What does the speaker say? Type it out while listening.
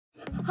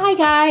Hi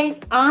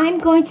guys, I'm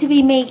going to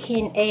be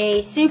making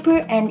a super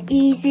and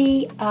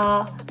easy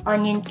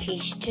onion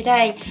quiche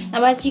today.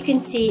 Now as you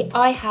can see,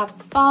 I have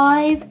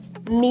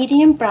 5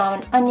 medium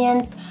brown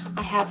onions.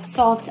 I have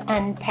salt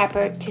and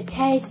pepper to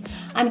taste.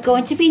 I'm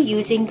going to be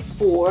using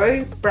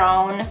 4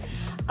 brown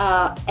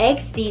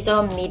eggs. These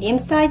are medium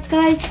size,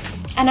 guys.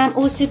 And I'm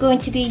also going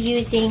to be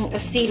using a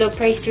phyllo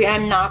pastry.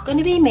 I'm not going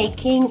to be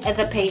making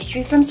the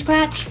pastry from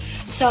scratch,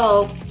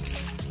 so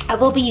I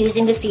will be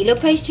using the phyllo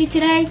pastry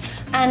today.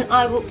 And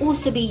I will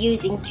also be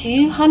using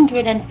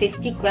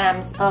 250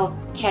 grams of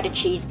cheddar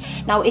cheese.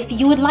 Now if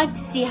you would like to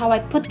see how I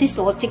put this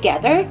all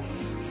together,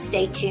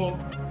 stay tuned.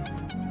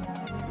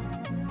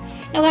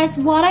 Now guys,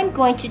 what I'm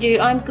going to do,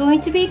 I'm going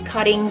to be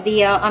cutting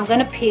the, I'm going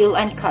to peel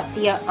and cut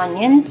the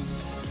onions.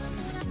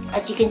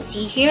 As you can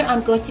see here,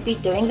 I'm going to be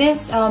doing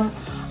this.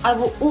 I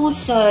will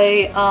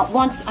also,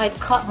 once I've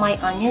cut my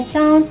onions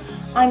down,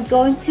 I'm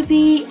going to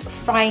be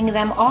frying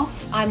them off.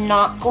 I'm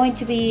not going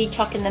to be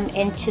chucking them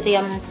into the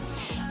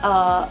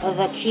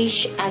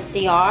quiche as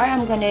they are.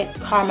 I'm going to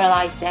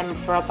caramelize them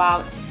for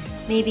about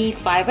maybe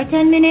 5 or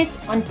 10 minutes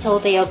until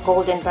they are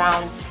golden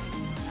brown.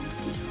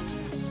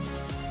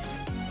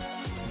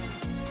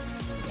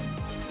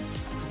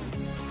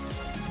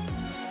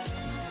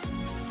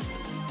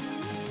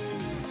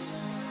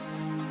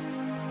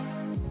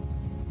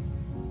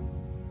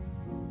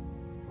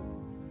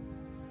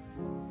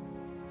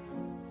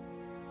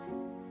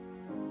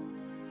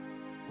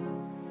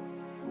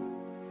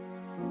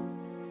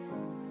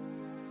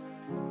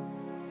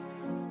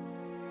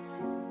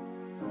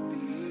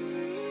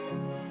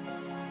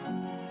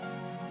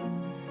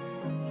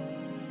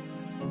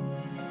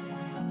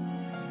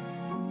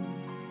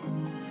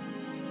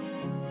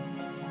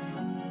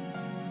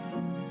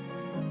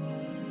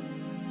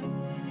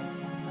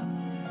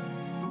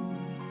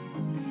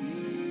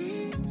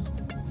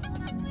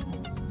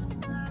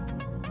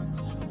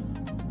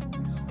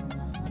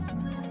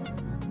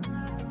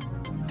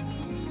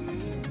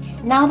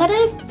 Now that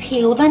I've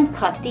peeled and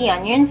cut the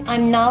onions,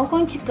 I'm now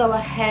going to go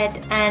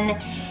ahead and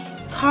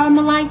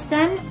caramelize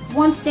them.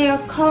 Once they are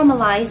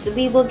caramelized,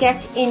 we will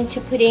get into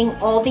putting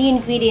all the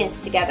ingredients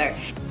together.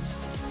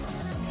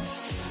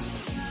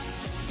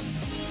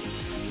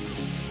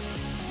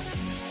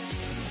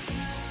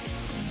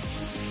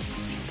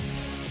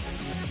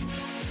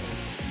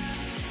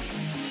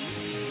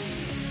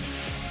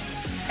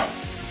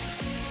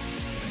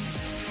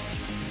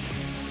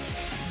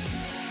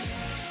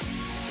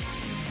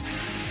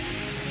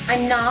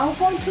 I'm now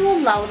going to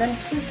allow them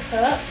to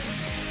cook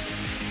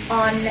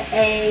on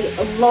a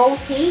low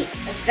heat.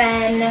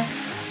 Then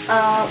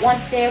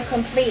once they're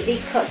completely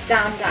cooked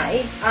down,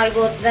 guys, I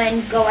will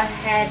then go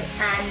ahead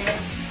and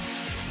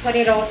put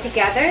it all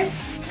together.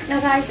 Now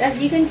guys,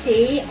 as you can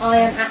see, I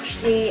am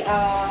actually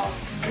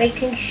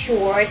making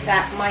sure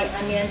that my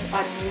onions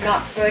are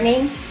not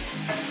burning.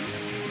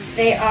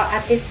 They are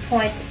at this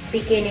point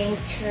beginning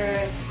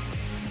to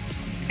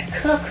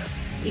cook.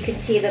 You can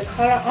see the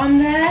color on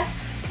there.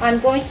 I'm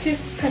going to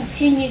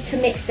continue to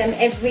mix them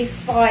every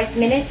 5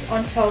 minutes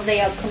until they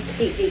are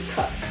completely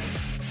cooked.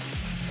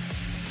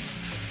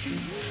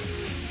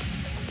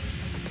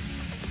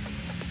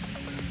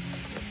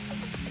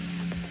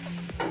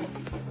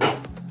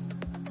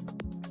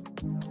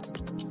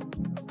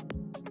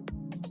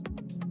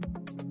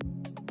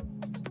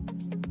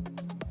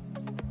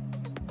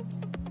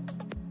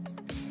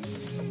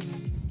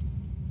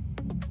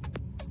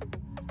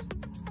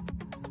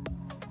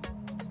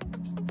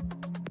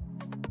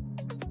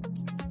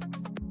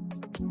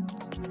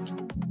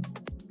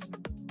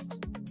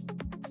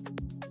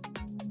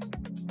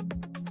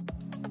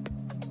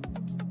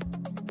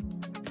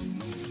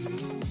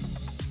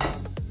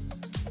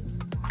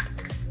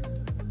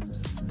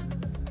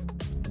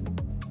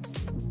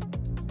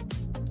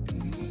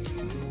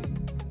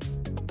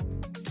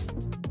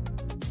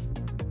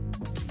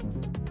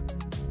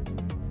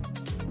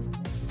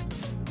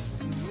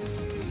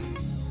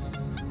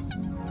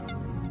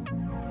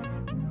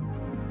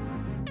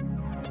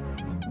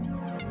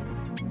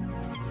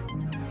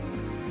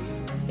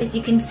 As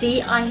you can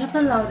see, I have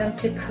allowed them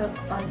to cook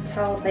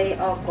until they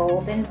are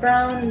golden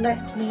brown.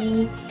 Let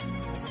me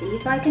see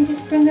if I can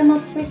just bring them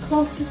up a bit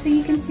closer so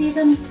you can see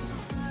them.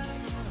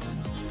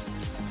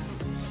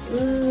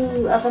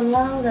 Ooh, I've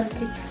allowed them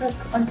to cook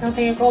until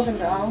they are golden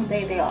brown.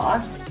 There they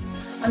are.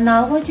 I'm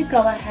now going to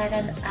go ahead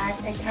and add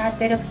a tad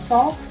bit of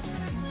salt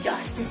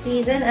just to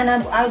season, and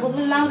I will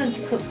allow them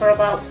to cook for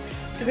about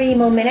 3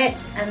 more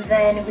minutes, and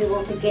then we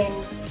will begin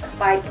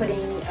by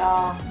putting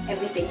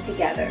everything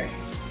together.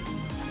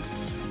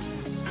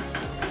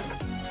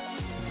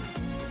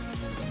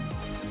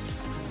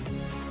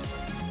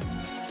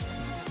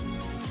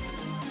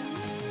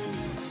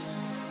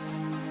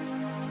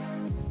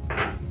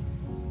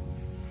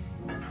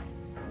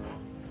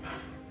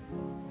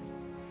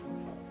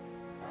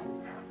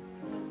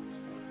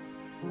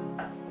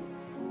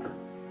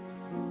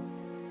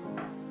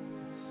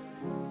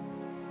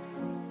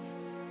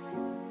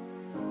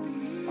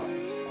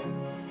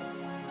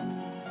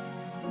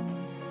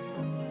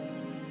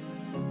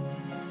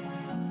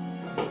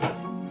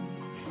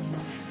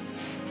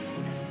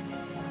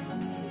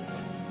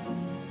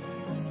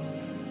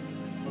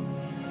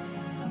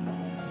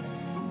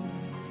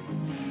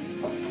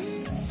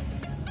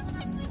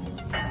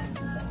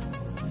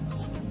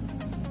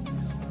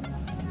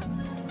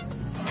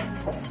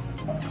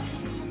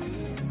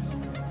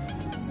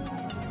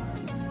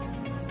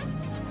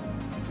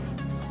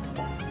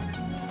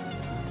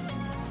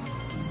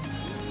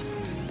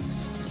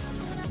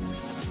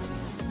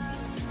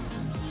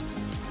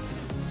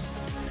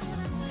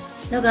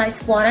 Now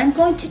guys, what I'm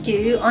going to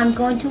do, I'm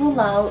going to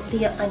allow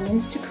the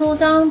onions to cool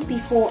down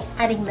before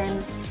adding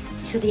them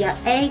to the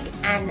egg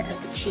and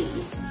the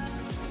cheese.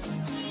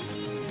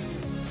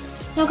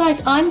 Now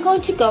guys, I'm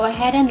going to go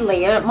ahead and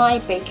layer my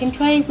bacon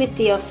tray with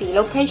the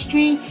phyllo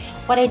pastry.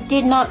 What I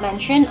did not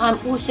mention, I'm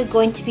also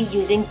going to be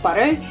using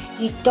butter.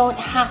 You don't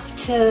have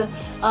to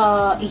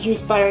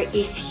use butter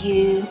if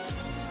you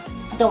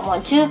don't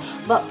want to,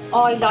 but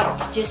I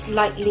like to just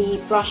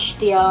lightly brush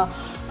the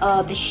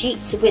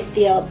sheets with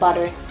the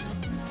butter.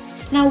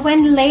 Now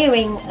when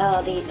layering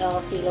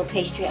the phyllo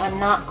pastry, I'm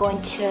not going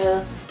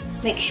to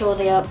make sure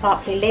they are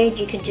properly laid.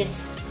 You can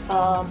just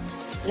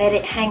let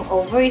it hang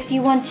over if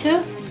you want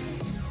to.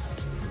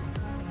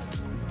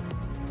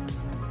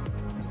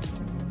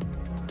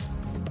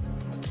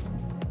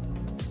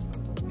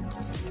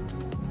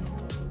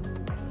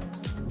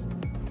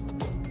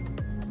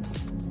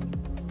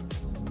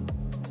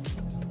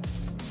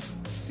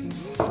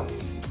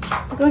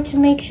 I'm going to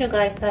make sure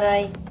guys that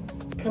I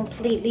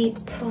completely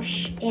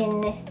push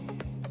in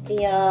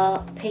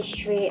the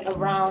pastry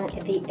around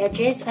the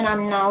edges, and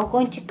I'm now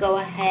going to go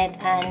ahead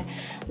and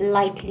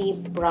lightly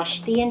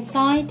brush the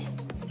inside.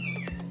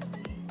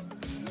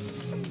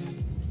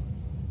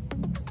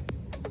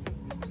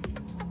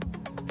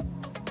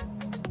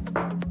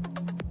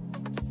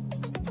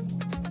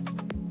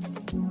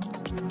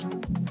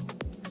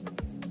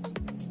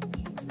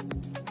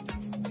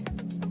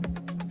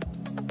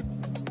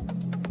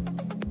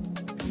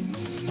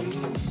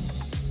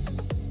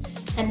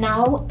 And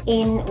now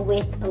in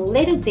with a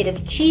little bit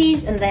of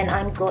cheese, and then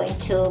I'm going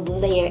to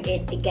layer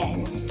it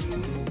again.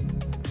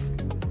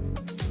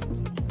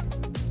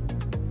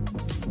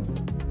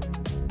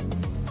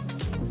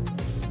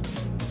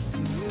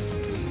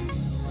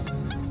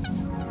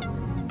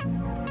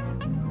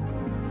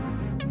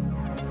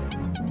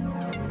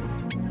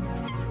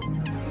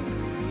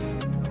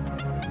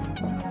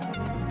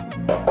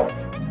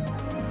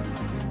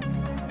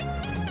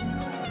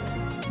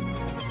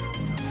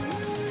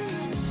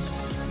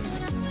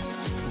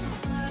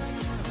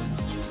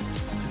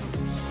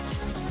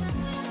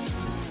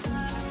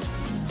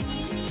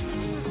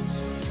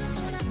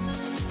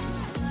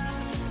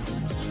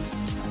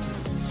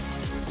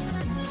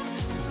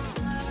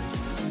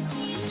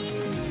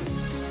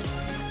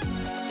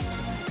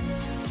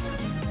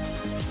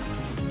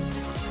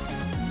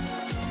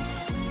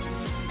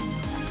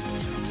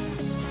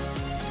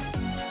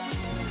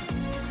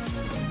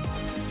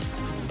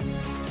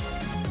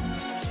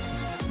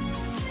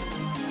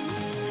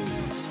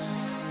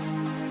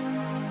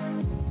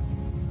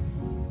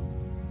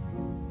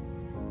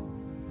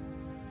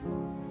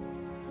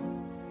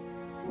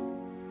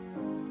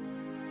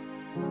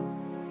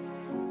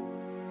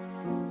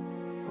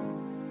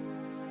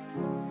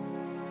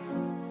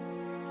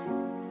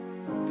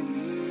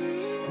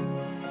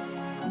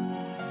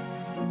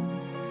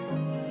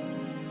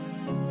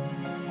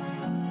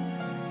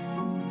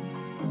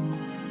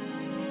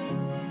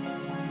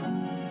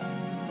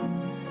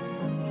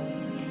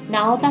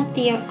 Now that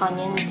the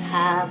onions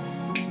have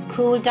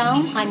cooled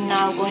down, I'm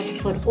now going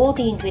to put all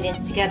the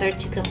ingredients together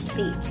to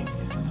complete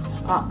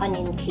our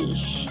onion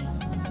quiche.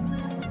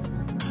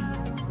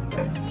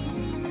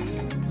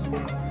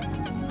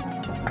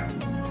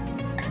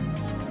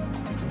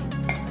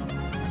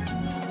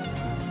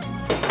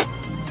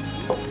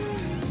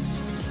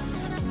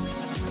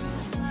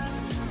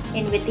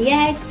 In with the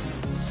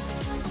eggs,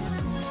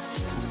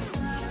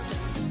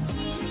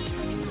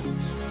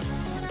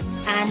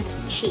 and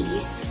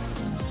cheese.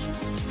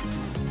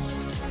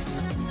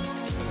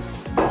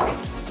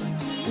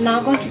 I'm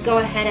now going to go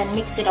ahead and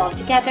mix it all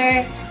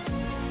together.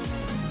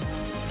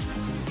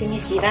 Can you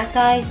see that,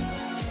 guys?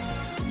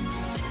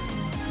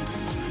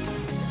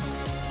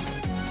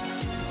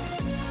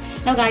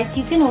 Now guys,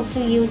 you can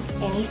also use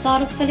any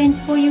sort of filling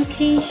for your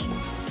quiche,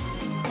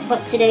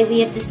 but today we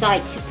have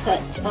decided to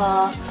put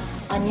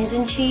onions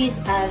and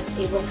cheese as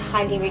it was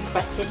highly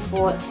requested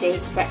for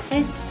today's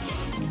breakfast.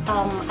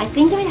 I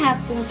think I have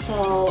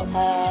also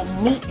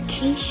meat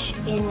quiche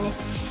in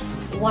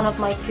one of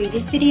my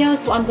previous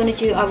videos. What I'm going to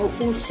do, I will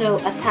also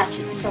attach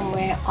it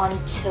somewhere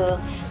onto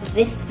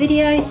this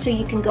video so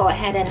you can go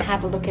ahead and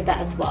have a look at that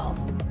as well.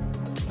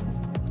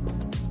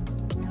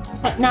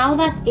 But now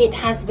that it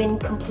has been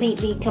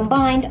completely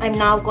combined, I'm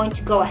now going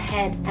to go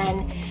ahead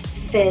and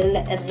fill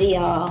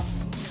the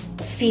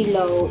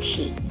phyllo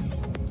sheets.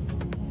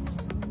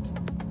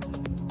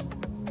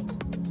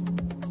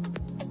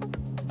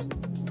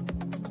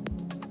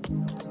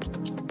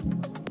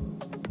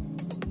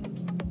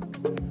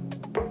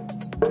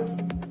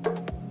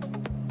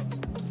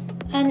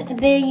 And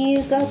there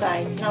you go,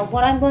 guys. Now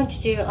what I'm going to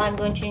do, I'm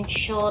going to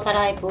ensure that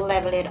I've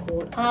leveled it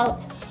all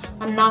out.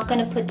 I'm not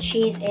going to put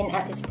cheese in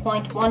at this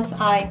point. Once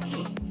I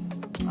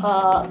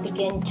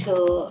begin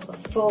to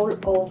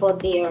fold over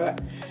their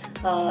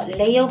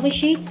layover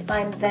sheets,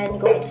 I'm then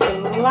going to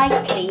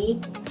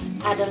lightly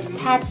add a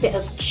tad bit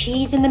of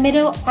cheese in the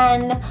middle,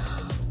 and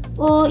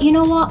well, you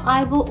know what,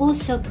 I will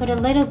also put a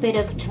little bit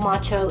of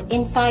tomato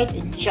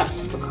inside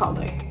just for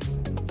color.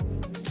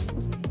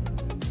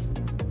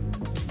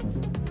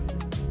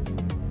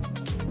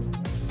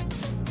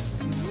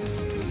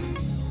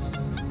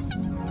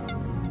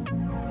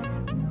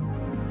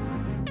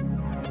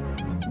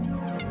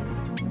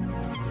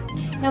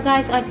 Now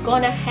guys, I've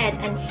gone ahead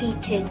and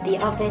heated the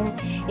oven.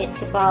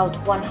 It's about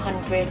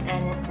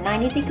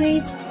 190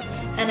 degrees,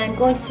 and I'm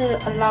going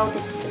to allow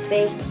this to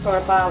bake for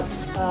about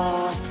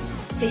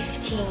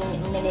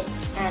 15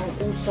 minutes,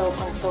 and also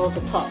until the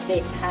top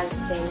bit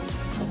has been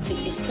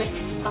completely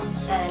crisp up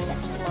and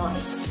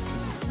nice.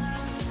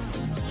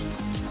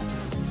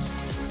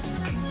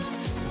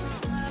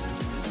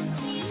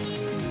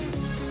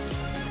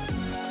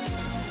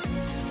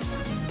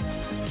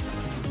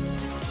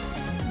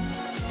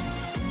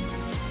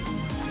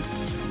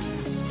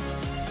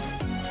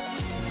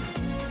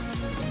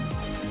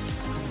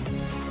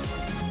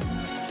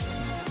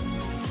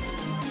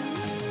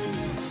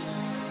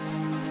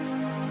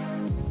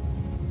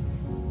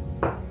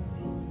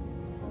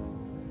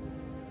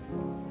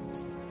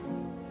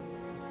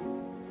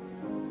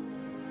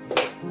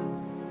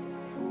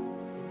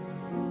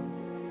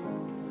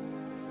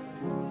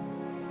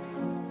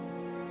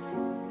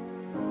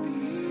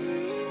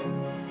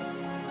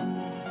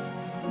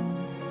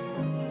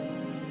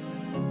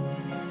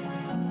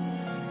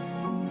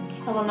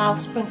 I will now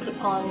sprinkle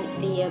on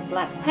the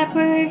black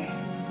pepper.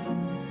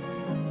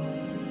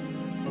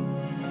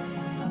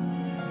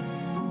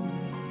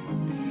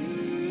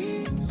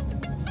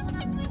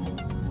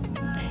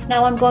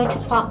 Now I'm going to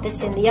pop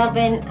this in the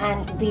oven,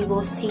 and we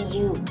will see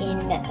you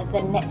in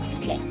the next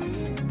clip.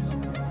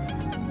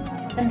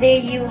 And there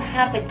you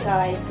have it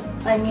guys,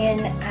 onion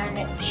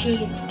and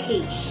cheese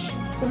quiche.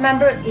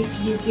 Remember,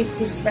 if you give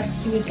this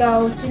recipe a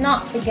go, do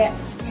not forget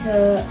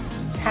to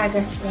tag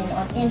us in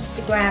on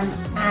Instagram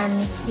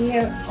and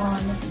here on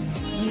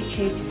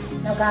YouTube.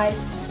 Now guys,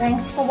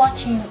 thanks for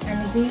watching,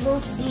 and we will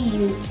see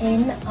you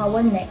in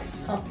our next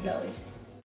upload.